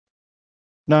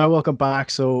Now, welcome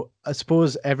back. So, I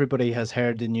suppose everybody has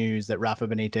heard the news that Rafa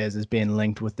Benitez is being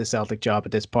linked with the Celtic job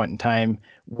at this point in time.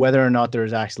 Whether or not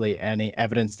there's actually any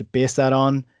evidence to base that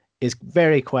on is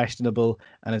very questionable,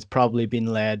 and it's probably been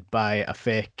led by a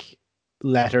fake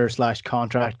letter slash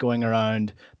contract going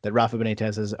around that Rafa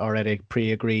Benitez has already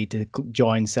pre-agreed to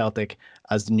join Celtic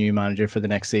as the new manager for the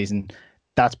next season.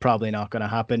 That's probably not going to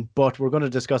happen, but we're going to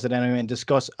discuss it anyway and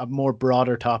discuss a more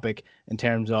broader topic in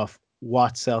terms of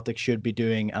what Celtic should be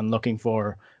doing and looking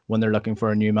for when they're looking for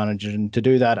a new manager. And to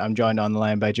do that, I'm joined on the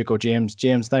line by Juco James.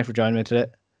 James, thanks for joining me today.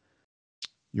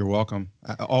 You're welcome.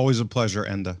 Always a pleasure,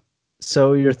 Enda.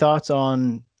 So, your thoughts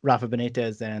on Rafa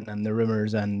Benitez then and the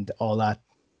rumors and all that?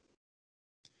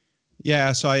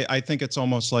 Yeah, so I think it's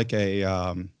almost like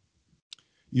a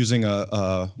using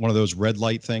a one of those red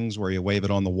light things where you wave it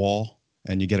on the wall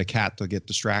and you get a cat to get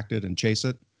distracted and chase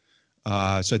it.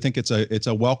 So I think it's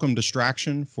a welcome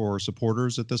distraction for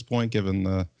supporters at this point, given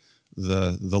the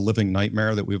living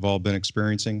nightmare that we've all been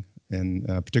experiencing, and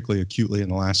particularly acutely in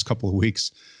the last couple of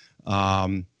weeks.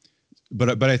 But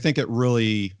I think it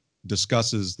really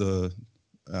discusses the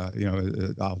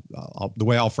the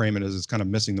way I'll frame it is it's kind of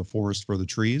missing the forest for the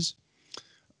trees.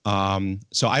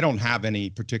 So I don't have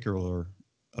any particular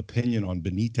opinion on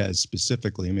Benitez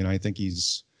specifically. I mean, I think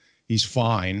he's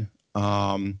fine.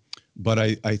 But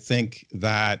I think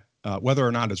that whether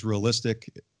or not it's realistic,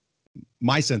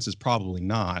 my sense is probably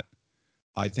not.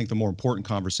 I think the more important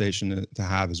conversation to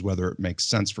have is whether it makes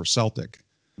sense for Celtic.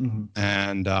 Mm-hmm.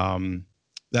 And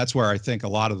that's where I think a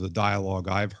lot of the dialogue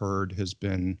I've heard has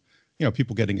been,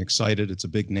 people getting excited. It's a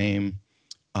big name.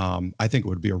 I think it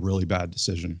would be a really bad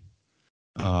decision,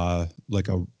 like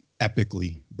a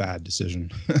epically bad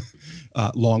decision,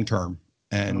 long term.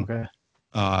 And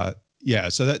okay. Yeah,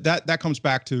 so that comes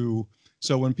back to,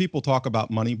 so when people talk about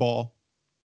Moneyball,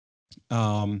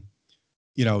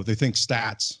 they think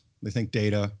stats, they think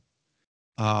data,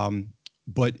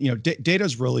 but data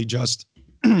is really just,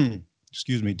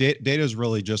 excuse me, data is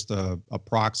really just a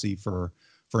proxy for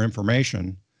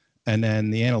information, and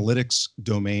then the analytics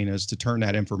domain is to turn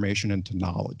that information into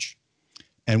knowledge.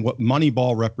 And what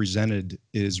Moneyball represented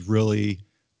is really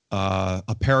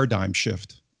a paradigm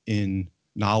shift in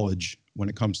knowledge when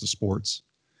it comes to sports.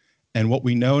 And what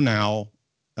we know now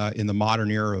in the modern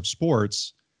era of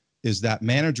sports is that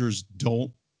managers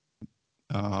don't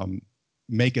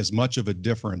make as much of a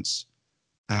difference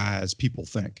as people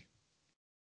think.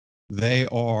 They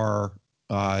are,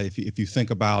 if you think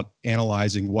about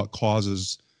analyzing what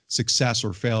causes success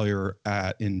or failure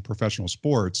in professional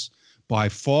sports, by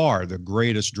far the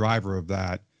greatest driver of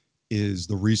that is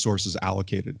the resources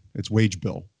allocated. It's wage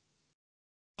bill.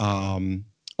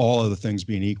 All other things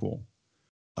being equal.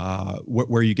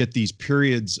 Where you get these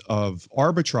periods of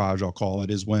arbitrage, I'll call it,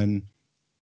 is when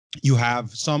you have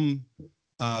some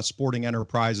sporting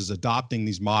enterprises adopting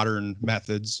these modern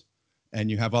methods,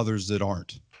 and you have others that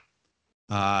aren't.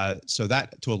 So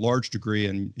that, to a large degree,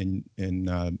 in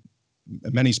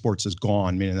many sports, is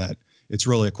gone, meaning that it's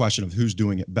really a question of who's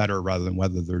doing it better rather than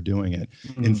whether they're doing it.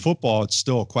 Mm-hmm. In football, it's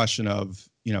still a question of,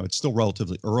 it's still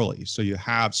relatively early. So you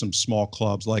have some small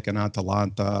clubs like an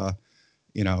Atalanta,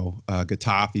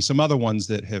 Getafe, some other ones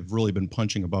that have really been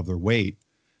punching above their weight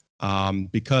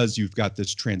because you've got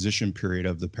this transition period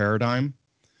of the paradigm.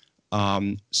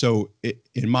 So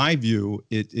in my view,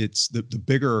 it's the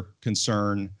bigger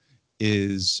concern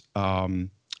is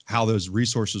how those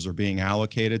resources are being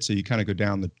allocated. So you kind of go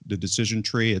down the decision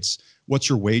tree. It's what's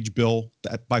your wage bill?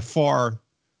 That by far,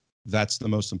 that's the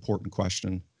most important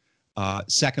question.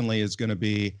 Secondly, is going to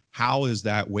be how is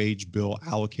that wage bill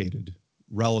allocated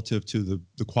relative to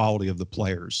the quality of the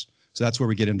players? So that's where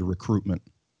we get into recruitment.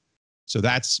 So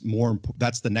that's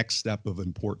the next step of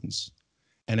importance.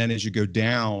 And then as you go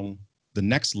down, the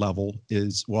next level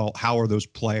is, well, how are those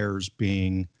players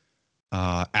being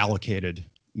allocated?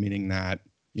 Meaning that,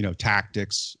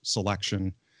 tactics,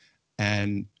 selection.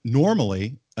 And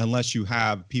normally, unless you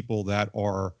have people that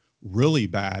are really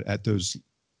bad at those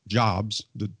jobs,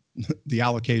 the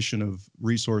allocation of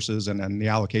resources and then the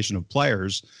allocation of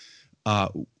players,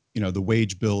 the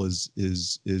wage bill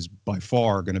is by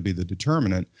far going to be the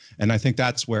determinant. And I think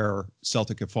that's where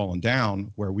Celtic have fallen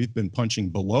down, where we've been punching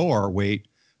below our weight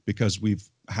because we've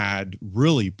had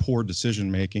really poor decision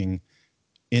making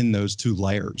in those two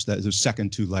layers, those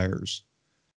second two layers.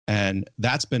 And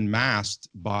that's been masked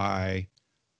by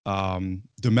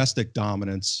domestic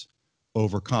dominance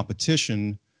over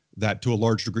competition that to a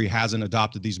large degree hasn't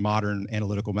adopted these modern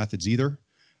analytical methods either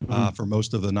for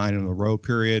most of the 9 in a row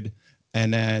period.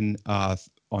 And then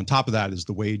on top of that is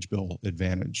the wage bill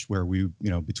advantage, where we,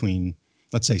 between,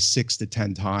 let's say, 6 to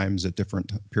 10 times at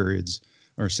different periods,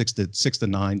 or 6 to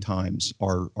 9 times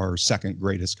our second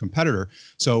greatest competitor.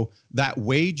 So that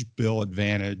wage bill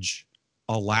advantage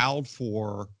allowed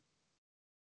for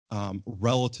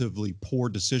relatively poor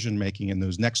decision making in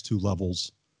those next two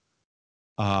levels,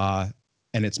 and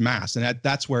it's mass. And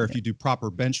that's where, if you do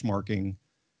proper benchmarking,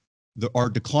 our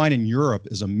decline in Europe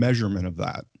is a measurement of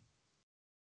that,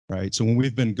 right? So when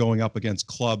we've been going up against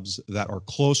clubs that are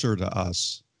closer to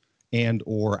us and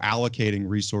or allocating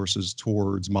resources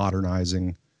towards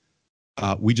modernizing,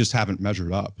 we just haven't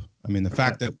measured up. I mean, the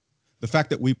fact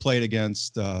that we played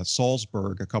against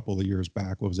Salzburg a couple of years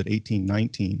back, what was it, 18,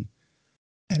 19,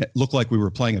 and it looked like we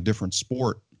were playing a different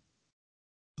sport.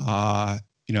 We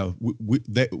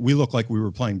looked like we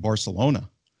were playing Barcelona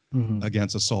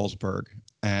against a Salzburg,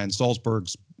 and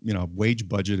Salzburg's wage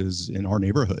budget is in our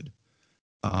neighborhood.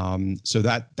 So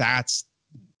that's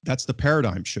the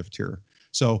paradigm shift here.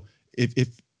 So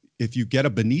if you get a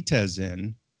Benitez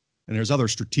in, and there's other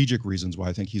strategic reasons why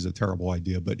I think he's a terrible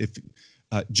idea, but if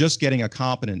just getting a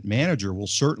competent manager will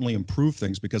certainly improve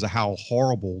things because of how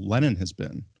horrible Lennon has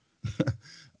been.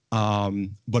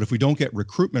 But if we don't get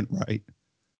recruitment right,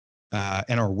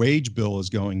 and our wage bill is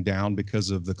going down because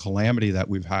of the calamity that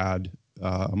we've had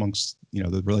amongst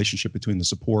the relationship between the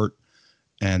support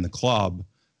and the club,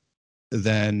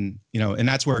 then and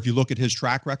that's where, if you look at his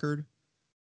track record,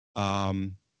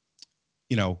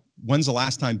 when's the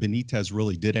last time Benitez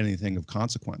really did anything of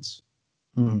consequence?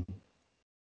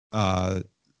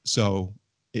 So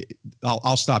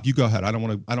I'll stop. You go ahead. I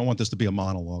don't want this to be a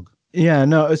monologue. Yeah,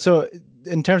 no. So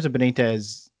in terms of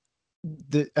Benitez,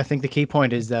 I think the key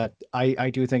point is that I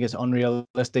do think it's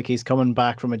unrealistic. He's coming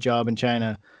back from a job in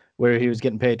China where he was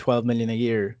getting paid 12 million a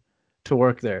year to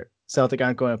work there. Celtic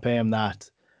aren't going to pay him that.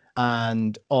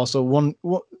 And also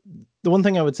the one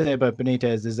thing I would say about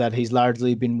Benitez is that he's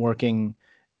largely been working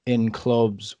in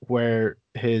clubs where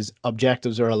his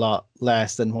objectives are a lot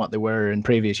less than what they were in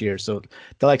previous years. So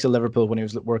the likes of Liverpool, when he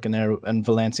was working there, and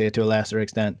Valencia to a lesser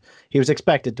extent, he was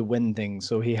expected to win things.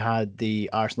 So he had the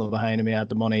Arsenal behind him, he had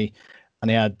the money, and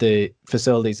he had the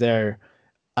facilities there.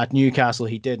 At Newcastle,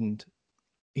 he didn't.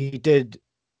 He did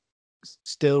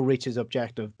still reach his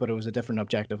objective, but it was a different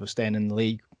objective of staying in the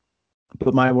league.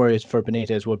 But my worries for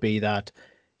Benitez would be that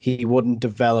he wouldn't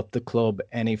develop the club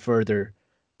any further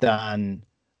than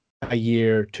a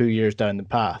year, 2 years down the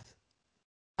path.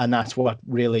 And that's what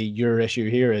really your issue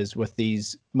here is with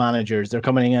these managers. They're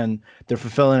coming in, they're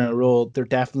fulfilling a role. They're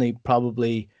definitely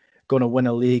probably going to win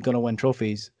a league, going to win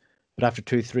trophies. But after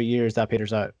 2, 3 years, that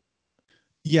peters out.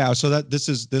 Yeah. So this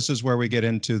is where we get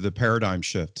into the paradigm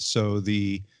shift. So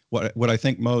what I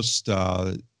think most,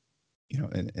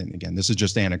 and again, this is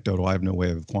just anecdotal. I have no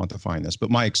way of quantifying this,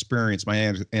 but my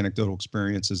anecdotal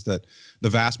experience is that the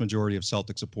vast majority of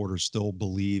Celtic supporters still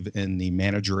believe in the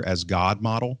manager as God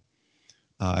model.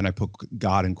 And I put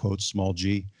God in quotes, small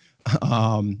g,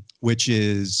 which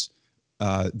is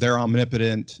they're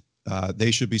omnipotent.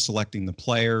 They should be selecting the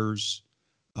players.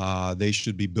 They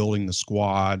should be building the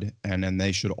squad. And then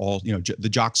they should all, the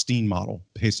Jock Stein model,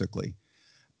 basically.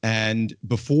 And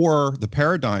before the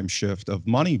paradigm shift of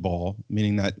Moneyball,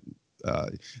 meaning that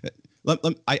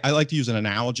I like to use an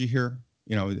analogy here.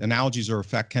 Analogies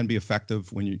can be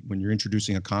effective when you're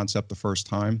introducing a concept the first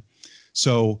time.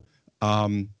 So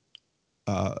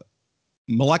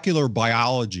molecular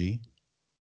biology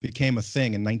became a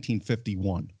thing in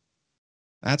 1951.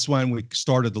 That's when we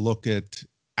started to look at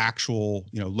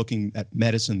looking at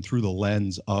medicine through the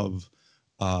lens of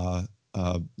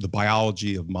the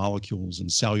biology of molecules and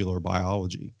cellular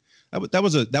biology. That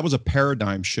was a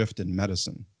paradigm shift in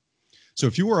medicine. So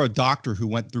if you were a doctor who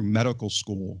went through medical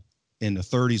school in the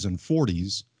 30s and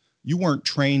 40s, you weren't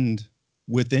trained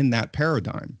within that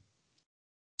paradigm.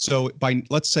 So by,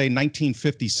 let's say,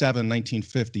 1957,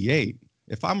 1958,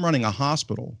 if I'm running a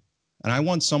hospital and I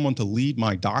want someone to lead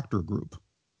my doctor group,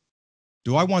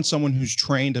 do I want someone who's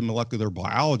trained in molecular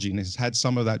biology and has had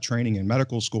some of that training in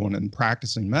medical school and in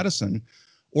practicing medicine?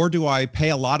 Or do I pay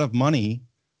a lot of money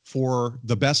for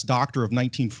the best doctor of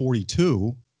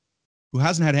 1942 who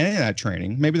hasn't had any of that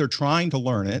training? Maybe they're trying to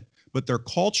learn it, but their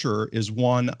culture is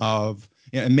one of,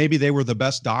 and maybe they were the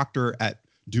best doctor at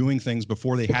doing things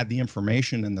before they had the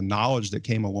information and the knowledge that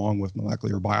came along with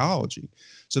molecular biology.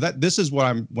 So this is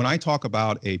what when I talk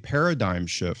about a paradigm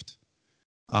shift,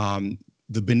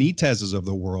 the Benitezes of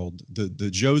the world,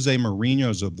 the Jose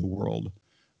Mourinhos of the world,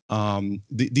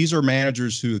 these are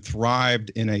managers who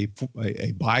thrived in a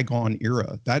bygone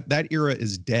era. That era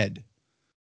is dead.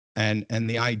 And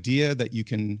the idea that you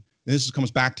can, this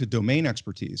comes back to domain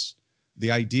expertise,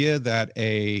 the idea that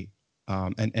think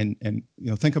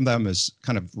of them as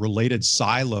kind of related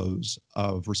silos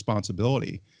of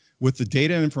responsibility. with the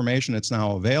data and information that's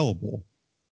now available,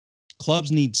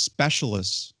 clubs need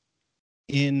specialists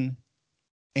in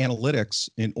analytics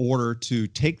in order to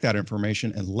take that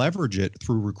information and leverage it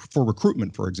through for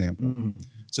recruitment, for example. Mm-hmm.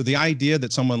 So the idea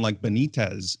that someone like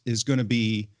Benitez is going to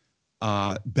be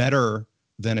better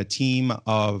than a team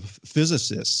of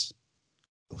physicists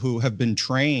who have been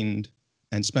trained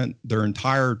and spent their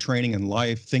entire training in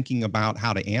life thinking about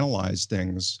how to analyze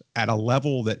things at a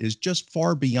level that is just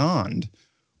far beyond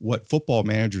what football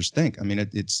managers think. I mean,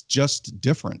 it's just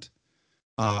different.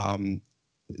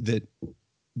 That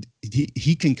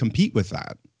he can compete with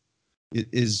that. It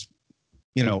is,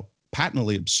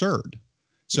 patently absurd.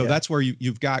 So that's where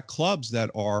you've got clubs that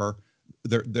are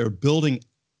they're building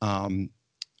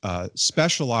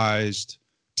specialized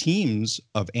teams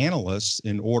of analysts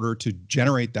in order to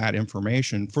generate that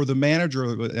information for the manager,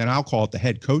 and I'll call it the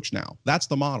head coach now. That's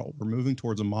the model. We're moving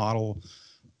towards a model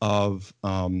of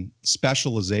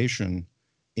specialization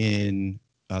in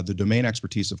the domain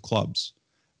expertise of clubs.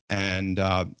 And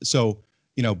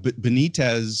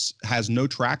Benitez has no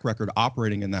track record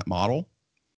operating in that model.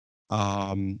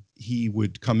 He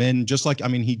would come in just like,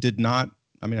 he did not,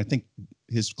 I think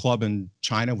his club in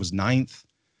China was ninth.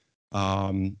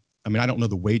 I don't know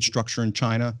the wage structure in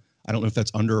China. I don't know if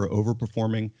that's under or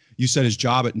overperforming. You said his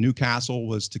job at Newcastle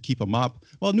was to keep him up.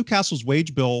 Well, Newcastle's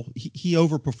wage bill, he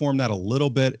overperformed that a little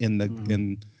bit in the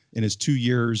in his 2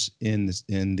 years in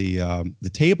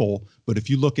the table. But if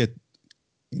you look at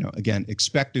again,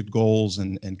 expected goals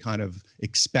and kind of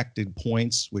expected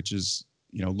points, which is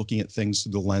looking at things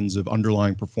through the lens of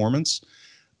underlying performance,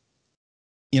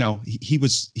 he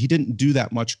didn't do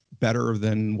that much better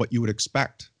than what you would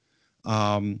expect.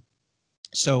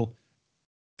 So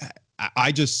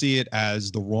I just see it as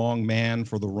the wrong man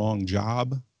for the wrong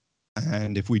job.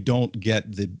 And if we don't get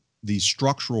these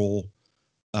structural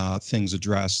things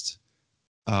addressed,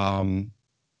 I'd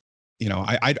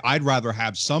rather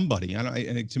have somebody,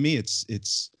 and to me,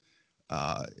 it's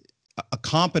a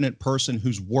competent person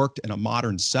who's worked in a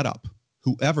modern setup,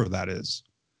 whoever that is.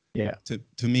 Yeah.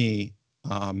 To me,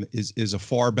 is a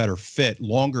far better fit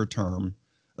longer term,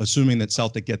 assuming that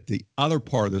Celtic get the other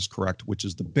part of this correct, which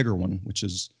is the bigger one, which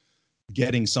is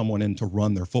getting someone in to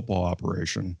run their football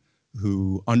operation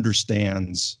who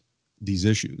understands these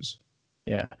issues.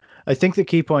 Yeah. I think the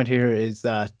key point here is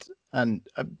that, and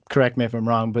correct me if I'm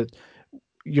wrong, but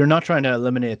you're not trying to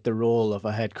eliminate the role of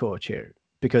a head coach here,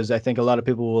 because I think a lot of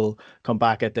people will come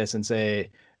back at this and say,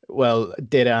 well,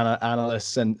 data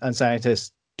analysts and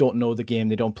scientists don't know the game.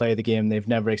 They don't play the game. They've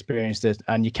never experienced it.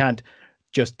 And you can't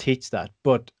just teach that.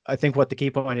 But I think what the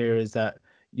key point here is that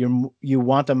you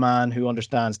want a man who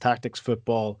understands tactics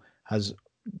football, has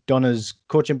done his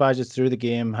coaching badges through the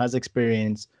game, has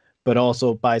experience, but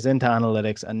also buys into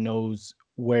analytics and knows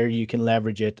where you can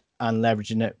leverage it and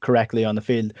leveraging it correctly on the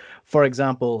field. For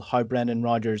example, how Brendan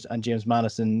Rodgers and James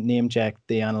Madison name checked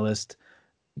the analyst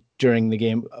during the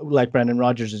game, like Brendan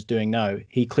Rodgers is doing now.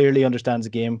 He clearly understands the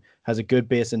game, has a good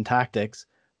base in tactics,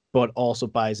 but also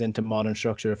buys into modern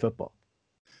structure of football.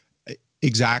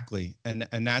 Exactly. And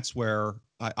that's where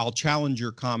I'll challenge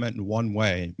your comment in one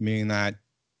way, meaning that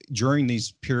during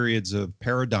these periods of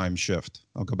paradigm shift,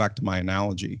 I'll go back to my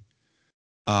analogy.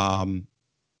 A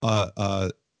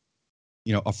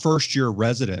first-year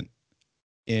resident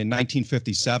in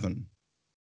 1957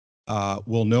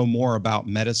 will know more about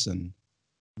medicine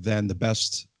than the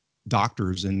best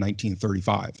doctors in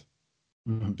 1935,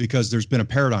 because there's been a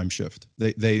paradigm shift.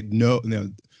 They know,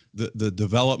 the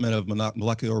development of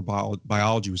molecular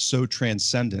biology was so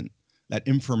transcendent that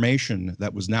information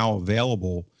that was now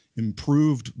available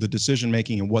improved the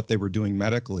decision-making and what they were doing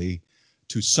medically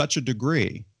to such a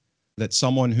degree that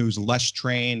someone who's less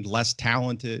trained, less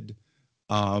talented,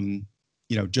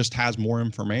 just has more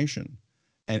information.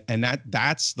 And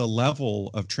that's the level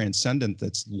of transcendence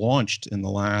that's launched in the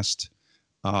last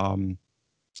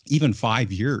even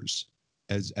 5 years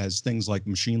as things like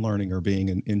machine learning are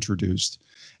being introduced.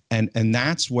 And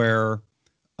that's where,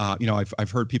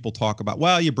 I've heard people talk about,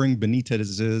 well, you bring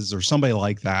Benitez or somebody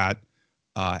like that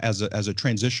as a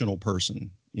transitional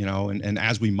person, and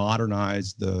as we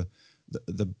modernize the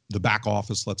back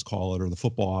office, let's call it, or the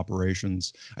football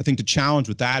operations. I think the challenge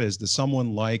with that is that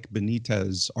someone like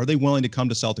Benitez, are they willing to come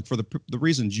to Celtic for the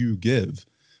reasons you give,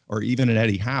 or even an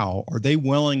Eddie Howe? Are they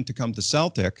willing to come to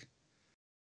Celtic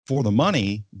for the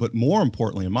money? But more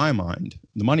importantly, in my mind,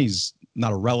 the money's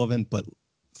not irrelevant, but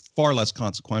far less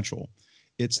consequential.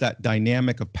 It's that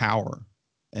dynamic of power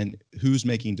and who's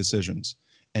making decisions,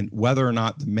 and whether or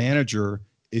not the manager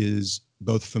is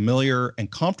both familiar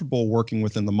and comfortable working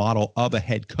within the model of a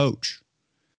head coach,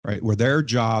 right? Where their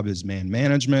job is man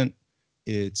management,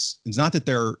 it's not that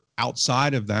they're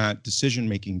outside of that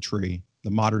decision-making tree, the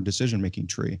modern decision-making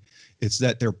tree. It's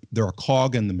that they're a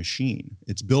cog in the machine.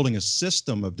 It's building a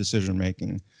system of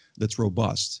decision-making that's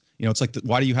robust. It's like,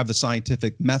 why do you have the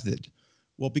scientific method?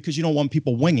 Well, because you don't want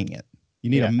people winging it. You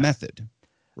need a method,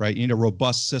 right? You need a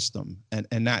robust system,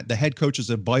 and that the head coach is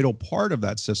a vital part of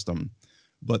that system.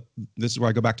 But this is where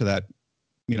I go back to that,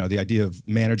 the idea of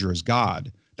manager as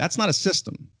God. That's not a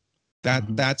system.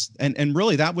 That's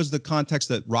really that was the context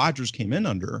that Rodgers came in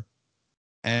under.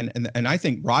 And I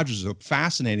think Rodgers is a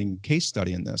fascinating case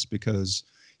study in this, because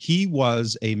he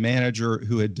was a manager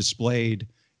who had displayed,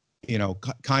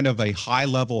 kind of a high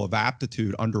level of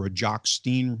aptitude under a Jock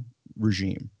Steen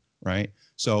regime, right?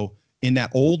 So in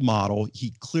that old model,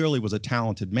 he clearly was a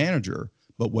talented manager.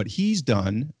 But what he's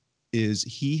done is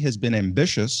he has been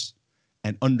ambitious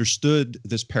and understood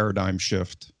this paradigm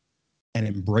shift and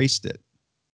embraced it.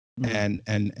 And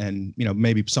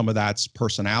maybe some of that's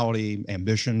personality,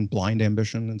 ambition, blind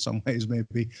ambition in some ways,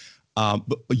 maybe.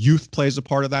 But youth plays a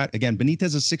part of that. Again,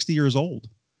 Benitez is 60 years old.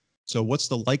 So what's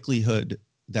the likelihood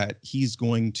that he's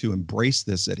going to embrace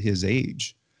this at his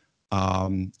age?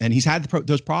 And he's had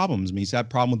those problems. I mean, he's had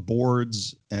problem with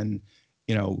boards and,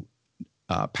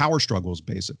 power struggles,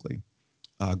 basically,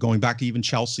 going back to even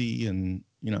Chelsea and,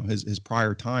 his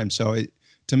prior time. So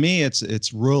to me,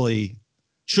 it's really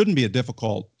shouldn't be a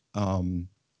difficult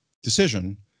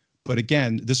decision. But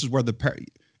again, this is where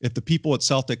if the people at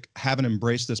Celtic haven't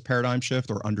embraced this paradigm shift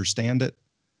or understand it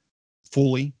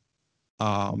fully,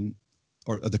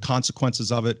 or the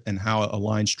consequences of it and how it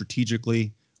aligns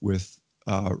strategically with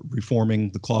reforming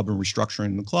the club and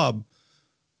restructuring the club,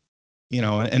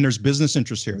 and there's business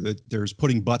interest here, that there's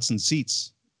putting butts in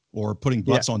seats or putting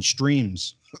butts on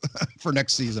streams for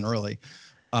next season early,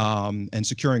 and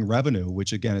securing revenue,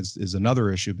 which again is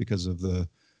another issue because of the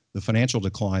financial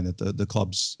decline that the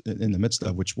club's in the midst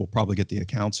of, which we'll probably get the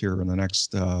accounts here in the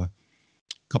next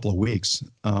couple of weeks.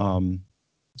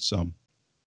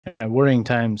 Worrying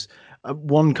times.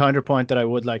 One counterpoint that I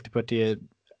would like to put to you,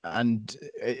 and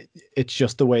it's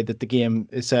just the way that the game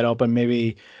is set up, and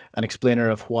maybe an explainer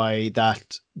of why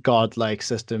that godlike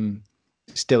system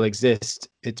still exists.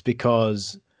 It's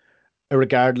because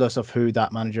regardless of who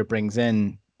that manager brings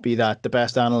in, be that the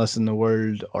best analyst in the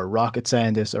world or rocket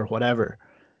scientist or whatever,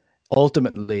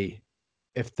 ultimately,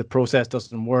 if the process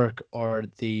doesn't work or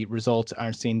the results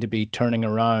aren't seen to be turning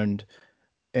around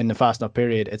in the fast enough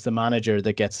period, it's the manager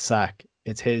that gets a sack.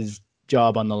 It's his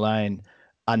job on the line.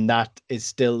 And that is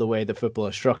still the way the football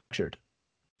is structured.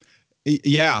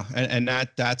 Yeah. And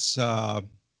that's what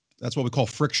we call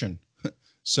friction.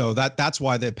 So that's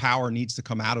why the power needs to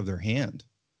come out of their hand,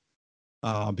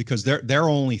 because they're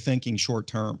only thinking short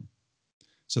term.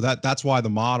 So that's why the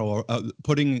model,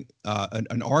 putting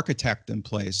an architect in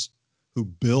place who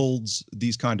builds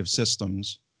these kind of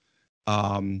systems.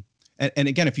 And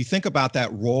again, if you think about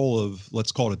that role of,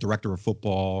 let's call it a director of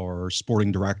football or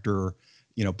sporting director,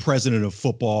 president of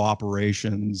football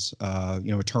operations,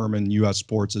 a term in U.S.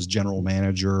 sports as general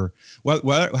manager,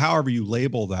 however you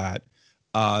label that,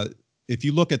 if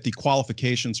you look at the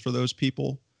qualifications for those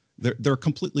people, they're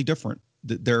completely different.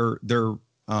 They're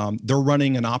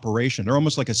running an operation. They're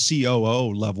almost like a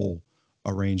COO level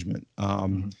arrangement.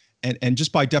 And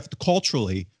just by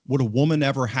culturally, would a woman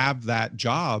ever have that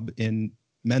job in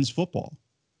men's football?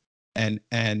 And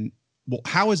well,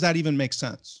 how does that even make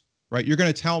sense? Right? You're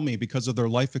going to tell me because of their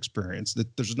life experience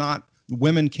that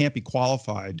women can't be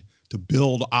qualified to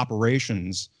build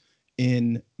operations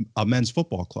in a men's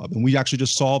football club. And we actually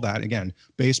just saw that. Again,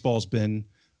 baseball's been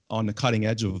on the cutting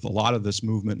edge of a lot of this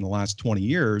movement in the last 20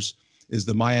 years, is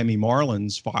the Miami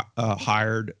Marlins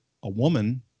hired a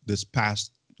woman this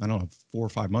past, I don't know, 3 or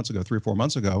 4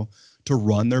 months ago, to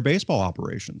run their baseball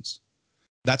operations.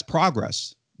 That's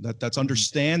progress. That's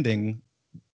understanding,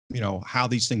 how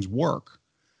these things work.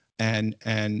 And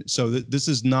so this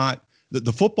is not,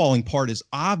 the footballing part is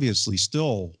obviously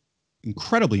still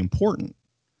incredibly important.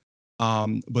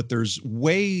 But there's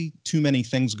way too many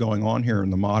things going on here in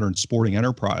the modern sporting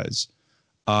enterprise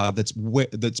that's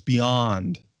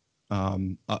beyond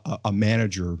a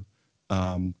manager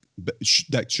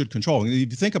that should control. And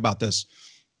if you think about this,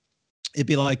 it'd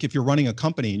be like if you're running a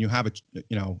company and you have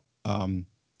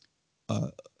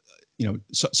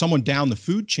someone down the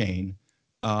food chain.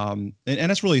 And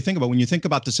that's really think about when you think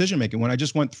about decision making. When I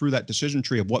just went through that decision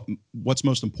tree of what's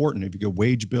most important, if you go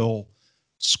wage bill,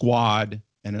 squad,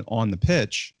 and on the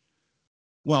pitch,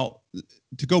 well,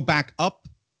 to go back up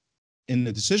in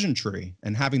the decision tree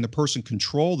and having the person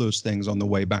control those things on the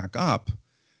way back up,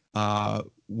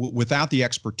 without the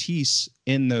expertise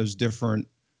in those different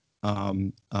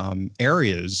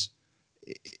areas,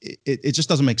 it just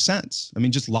doesn't make sense. I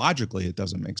mean, just logically, it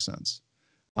doesn't make sense.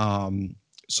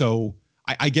 So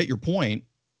I get your point,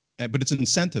 but it's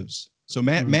incentives. So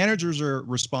managers are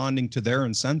responding to their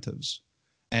incentives,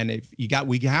 and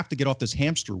we have to get off this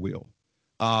hamster wheel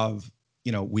of,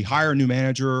 we hire a new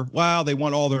manager. Well, they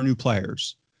want all their new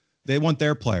players. They want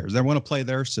their players. They want to play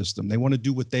their system. They want to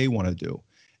do what they want to do,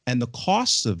 and the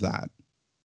costs of that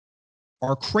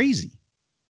are crazy.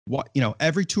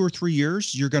 Every 2 or 3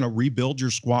 years, you're going to rebuild your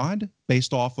squad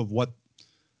based off of what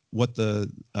the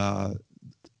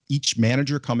each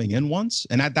manager coming in wants,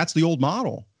 and that's the old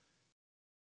model.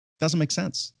 Doesn't make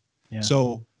sense. Yeah.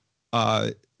 So,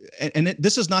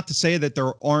 this is not to say that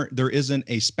there isn't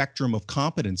a spectrum of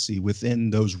competency within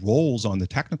those roles on the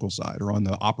technical side or on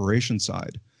the operation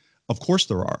side. Of course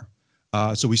there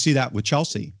are. So we see that with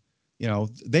Chelsea.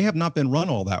 They have not been run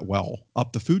all that well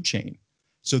up the food chain.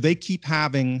 So they keep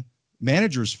having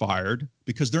managers fired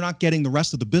because they're not getting the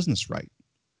rest of the business right.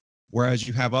 Whereas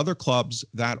you have other clubs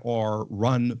that are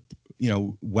run,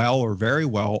 well or very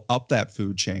well up that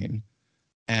food chain,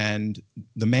 and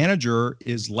the manager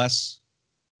is less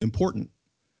important.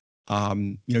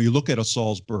 You look at a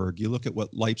Salzburg, you look at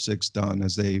what Leipzig's done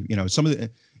as they, some of the,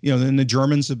 and the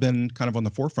Germans have been kind of on the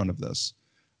forefront of this,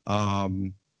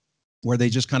 where they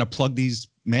just kind of plug these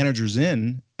managers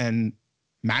in and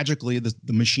magically the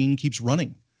machine keeps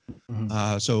running.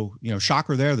 So,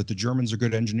 shocker there that the Germans are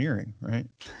good at engineering, right?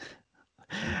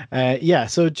 Yeah.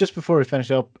 So just before we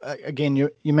finish up, again,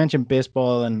 you mentioned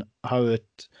baseball and how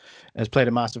it has played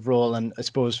a massive role. And I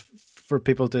suppose for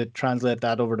people to translate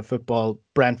that over to football,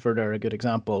 Brentford are a good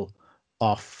example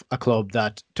of a club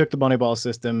that took the Moneyball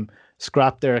system,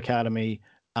 scrapped their academy,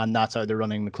 and that's how they're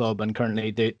running the club. And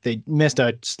currently they missed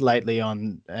out slightly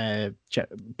on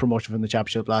promotion from the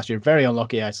Championship last year. Very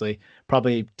unlucky, actually.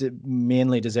 Probably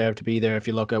mainly deserved to be there if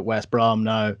you look at West Brom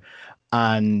now.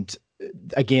 And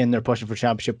again, they're pushing for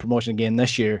Championship promotion again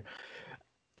this year.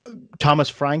 Thomas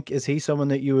Frank, is he someone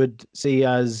that you would see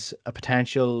as a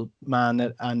potential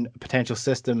man and a potential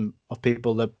system of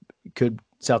people that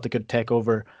Celtic could take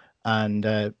over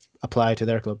and apply to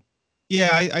their club? Yeah,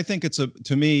 I think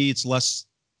to me, it's less.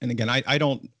 And again, I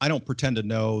don't pretend to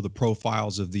know the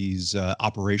profiles of these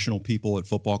operational people at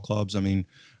football clubs. I mean,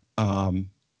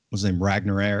 what's his name,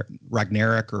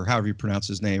 Ragnarik, or however you pronounce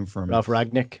his name, from Ralph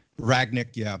Ragnick.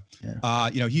 Ragnick, yeah.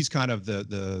 He's kind of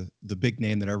the big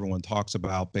name that everyone talks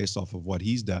about based off of what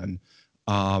he's done.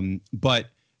 But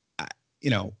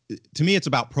to me, it's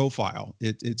about profile.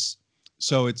 It's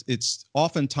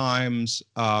oftentimes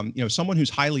someone who's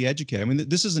highly educated. I mean,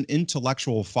 this is an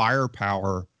intellectual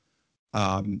firepower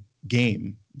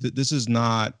game. This is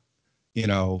not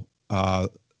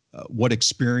what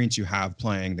experience you have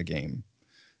playing the game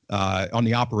on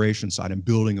the operation side and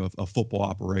building of football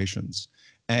operations.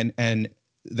 And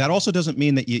that also doesn't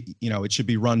mean that it should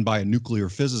be run by a nuclear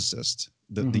physicist,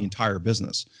 the entire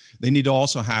business. They need to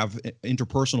also have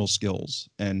interpersonal skills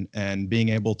and being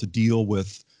able to deal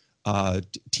with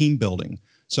team building.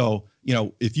 So,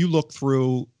 if you look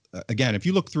through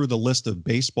the list of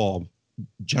baseball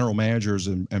general managers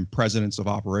and presidents of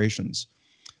operations,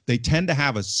 they tend to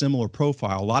have a similar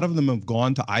profile. A lot of them have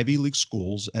gone to Ivy League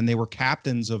schools and they were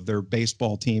captains of their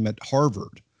baseball team at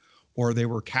Harvard, or they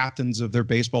were captains of their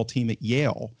baseball team at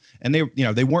Yale. And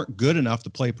they weren't good enough to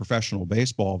play professional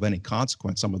baseball of any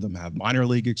consequence. Some of them have minor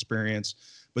league experience,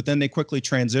 but then they quickly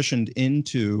transitioned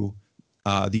into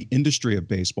the industry of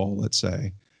baseball, let's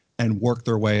say, and worked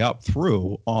their way up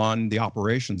through on the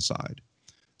operations side.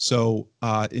 So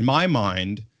in my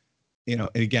mind,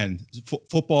 again,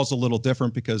 football is a little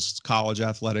different because college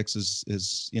athletics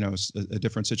is a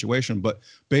different situation. But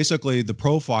basically, the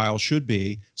profile should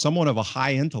be someone of a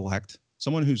high intellect,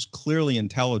 someone who's clearly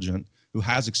intelligent, who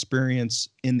has experience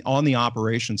on the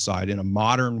operation side in a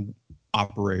modern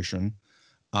operation.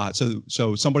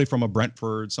 So somebody from a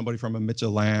Brentford, somebody from a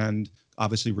Midtjylland,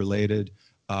 obviously related.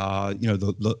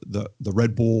 The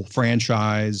Red Bull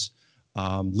franchise,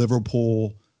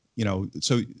 Liverpool.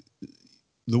 So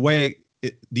the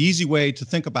easy way to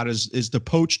think about it is to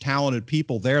poach talented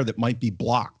people there that might be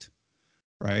blocked,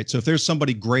 right? So if there's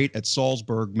somebody great at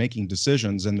Salzburg making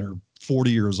decisions and they're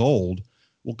 40 years old,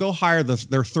 well, go hire their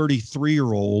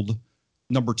 33-year-old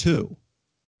number two,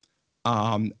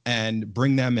 and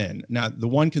bring them in. Now, the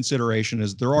one consideration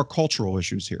is there are cultural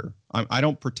issues here. I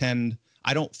don't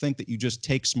think that you just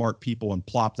take smart people and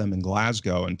plop them in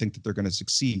Glasgow and think that they're going to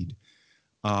succeed.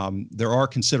 There are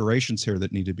considerations here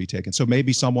that need to be taken. So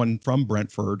maybe someone from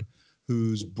Brentford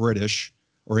who's British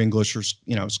or English or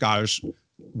Scottish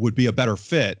would be a better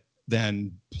fit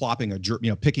than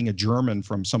picking a German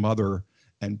from some other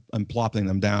and plopping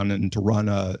them down and to run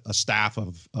a staff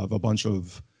of a bunch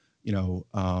of,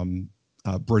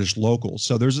 British locals.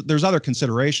 So there's other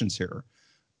considerations here.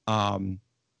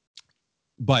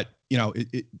 But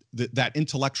that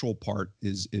intellectual part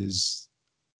is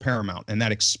paramount, and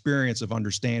that experience of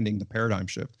understanding the paradigm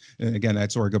shift. And again,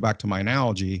 that's where I go back to my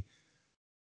analogy.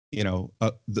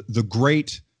 The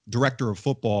great director of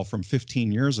football from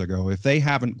 15 years ago, if they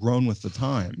haven't grown with the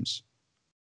times,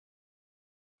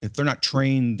 if they're not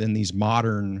trained in these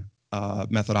modern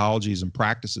methodologies and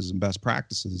practices and best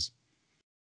practices,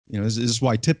 this is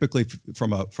why typically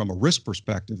from a risk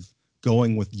perspective,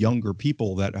 going with younger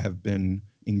people that have been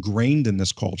ingrained in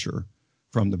this culture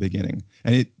from the beginning.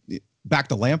 And back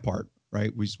to Lampard,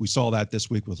 right? We saw that this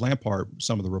week with Lampard.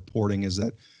 Some of the reporting is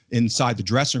that inside the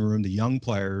dressing room, the young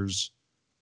players,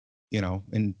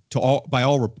 and by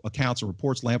all accounts and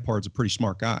reports, Lampard's a pretty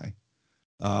smart guy.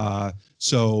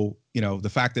 So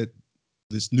the fact that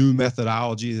this new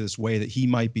methodology, this way that he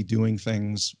might be doing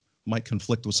things, might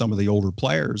conflict with some of the older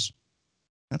players,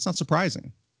 that's not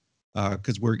surprising,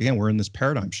 because we're in this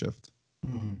paradigm shift.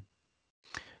 Mm-hmm.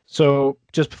 So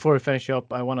just before we finish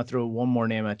up, I want to throw one more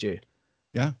name at you.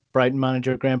 Yeah. Brighton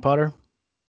manager Graham Potter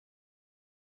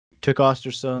took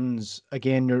Ostersunds.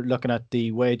 Again, you're looking at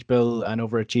the wage bill and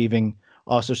overachieving.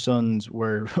 Ostersunds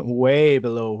were way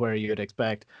below where you'd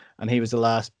expect, and he was the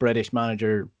last British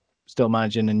manager still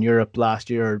managing in Europe last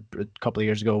year, or a couple of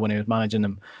years ago when he was managing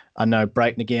them, and now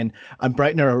Brighton again. And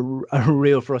Brighton are a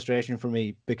real frustration for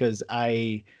me, because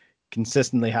I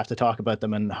consistently have to talk about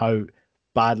them and how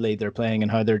badly they're playing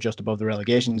and how they're just above the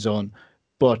relegation zone.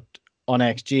 But on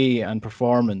XG and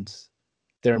performance,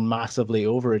 they're massively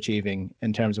overachieving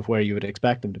in terms of where you would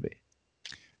expect them to be.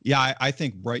 Yeah, I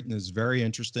think Brighton is very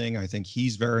interesting. I think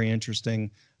he's very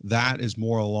interesting. That is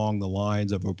more along the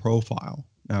lines of a profile.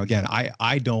 Now, again,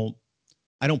 I don't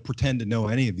pretend to know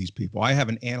any of these people. I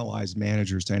haven't analyzed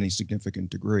managers to any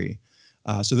significant degree.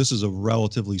 So this is a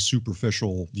relatively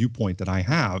superficial viewpoint that I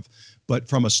have. But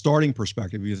from a starting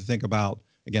perspective, you think about,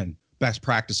 again, best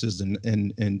practices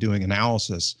in doing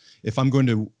analysis. If I'm going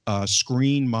to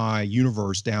screen my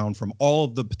universe down from all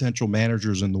of the potential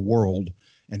managers in the world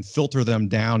and filter them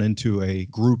down into a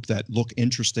group that look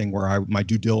interesting, where my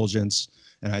due diligence,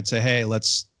 and I'd say, hey,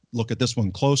 let's look at this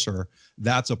one closer,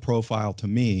 that's a profile to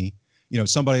me.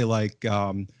 Somebody like,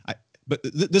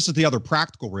 this is the other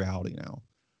practical reality now,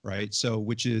 right? So,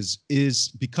 which is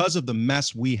because of the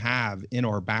mess we have in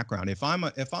our background. If I'm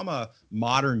a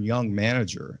modern young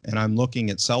manager and I'm looking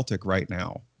at Celtic right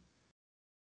now,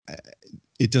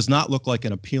 it does not look like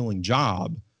an appealing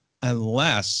job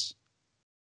unless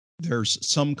there's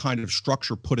some kind of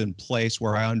structure put in place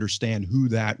where I understand who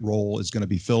that role is going to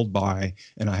be filled by,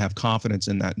 and I have confidence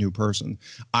in that new person.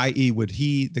 I.e., would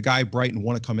the guy Brighton,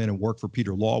 want to come in and work for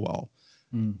Peter Lawwell?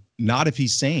 Not if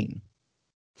he's sane.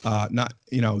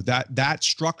 That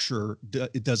structure,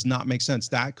 it does not make sense.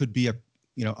 That could be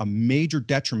a major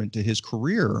detriment to his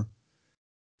career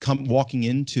walking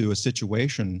into a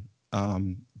situation,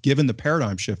 given the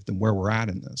paradigm shift and where we're at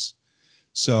in this.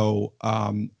 So,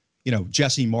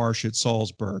 Jesse Marsch at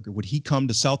Salzburg, would he come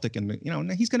to Celtic and,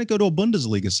 he's going to go to a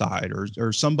Bundesliga side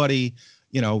or somebody,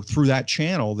 through that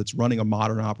channel that's running a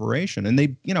modern operation. And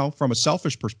they, from a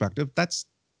selfish perspective, that's,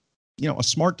 a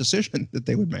smart decision that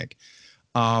they would make.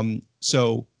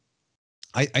 So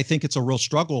I think it's a real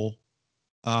struggle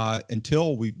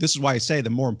until this is why I say the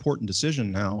more important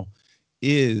decision now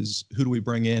is who do we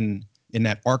bring in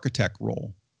that architect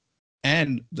role,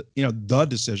 and the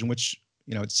decision, which,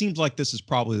 it seems like this is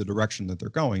probably the direction that they're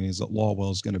going, is that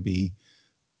Lawwell is going to be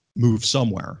moved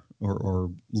somewhere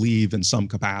or leave in some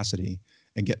capacity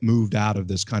and get moved out of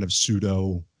this kind of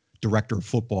pseudo director of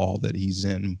football that he's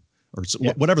in, or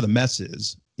whatever the mess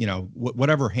is,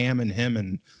 whatever him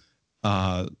and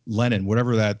Lennon,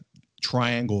 whatever that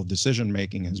triangle of decision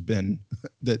making has been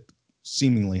that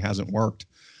seemingly hasn't worked.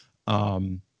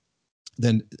 Then,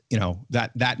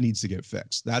 that needs to get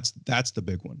fixed. That's the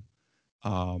big one.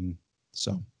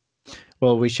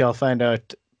 Well, we shall find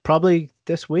out probably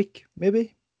this week,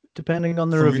 maybe, depending on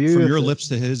the review. From your lips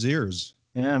to his ears.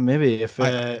 Yeah, maybe if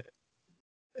the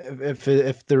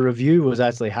review was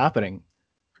actually happening,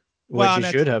 which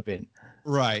it should have been.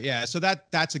 Right. Yeah. So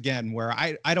that's again where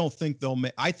I don't think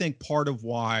I think part of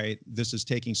why this is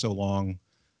taking so long.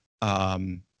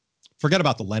 Forget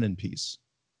about the Lennon piece.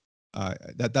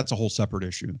 That's a whole separate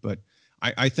issue. But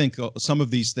I think some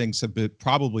of these things have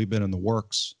probably been in the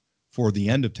works for the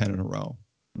end of 10 in a row.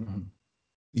 Mm-hmm.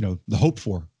 The hope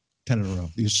for 10 in a row,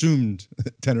 the assumed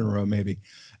 10 in a row, maybe,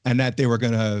 and that they were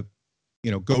going to,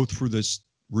 go through this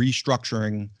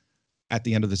restructuring at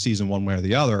the end of the season, one way or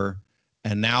the other.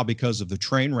 And now, because of the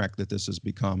train wreck that this has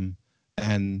become,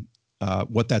 and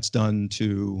what that's done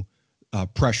to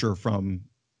pressure from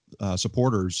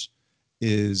supporters,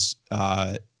 is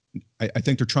I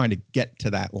think they're trying to get to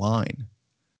that line.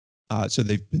 So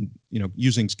they've been,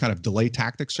 using kind of delay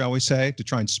tactics, shall we say, to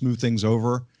try and smooth things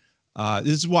over.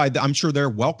 This is why I'm sure they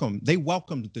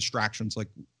welcome distractions like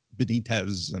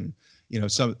Benitez and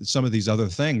some of these other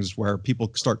things where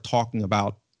people start talking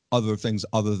about other things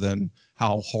other than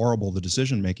how horrible the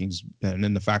decision making's been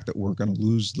and the fact that we're going to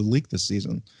lose the league this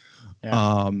season.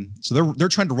 Yeah. So they're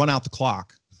trying to run out the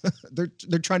clock.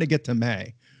 they're trying to get to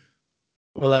May.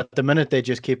 Well, at the minute they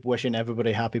just keep wishing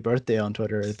everybody happy birthday on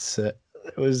Twitter.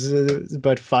 It was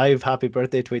about 5 happy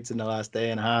birthday tweets in the last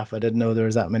day and a half. I didn't know there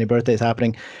was that many birthdays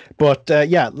happening, but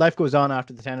yeah, life goes on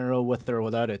after the 10 in a row with or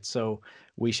without it. So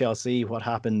we shall see what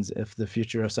happens if the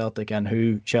future of Celtic and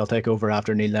who shall take over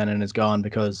after Neil Lennon is gone,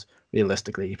 because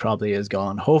realistically he probably is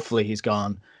gone. Hopefully he's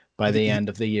gone by the end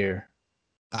of the year.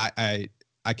 I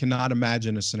cannot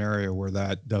imagine a scenario where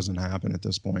that doesn't happen at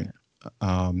this point.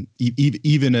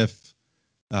 Even if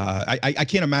I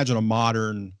can't imagine a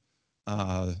modern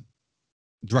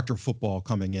director of football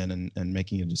coming in and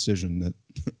making a decision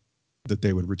that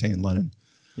they would retain Lennon.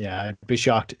 Yeah, I'd be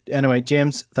shocked. Anyway,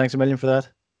 James, thanks a million for that.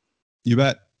 You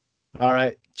bet. All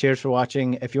right. Cheers for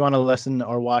watching. If you want to listen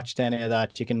or watch to any of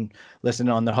that, you can listen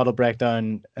on the Huddle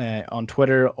Breakdown on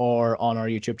Twitter or on our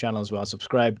YouTube channel as well.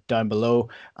 Subscribe down below,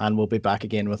 and we'll be back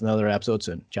again with another episode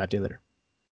soon. Chat to you later.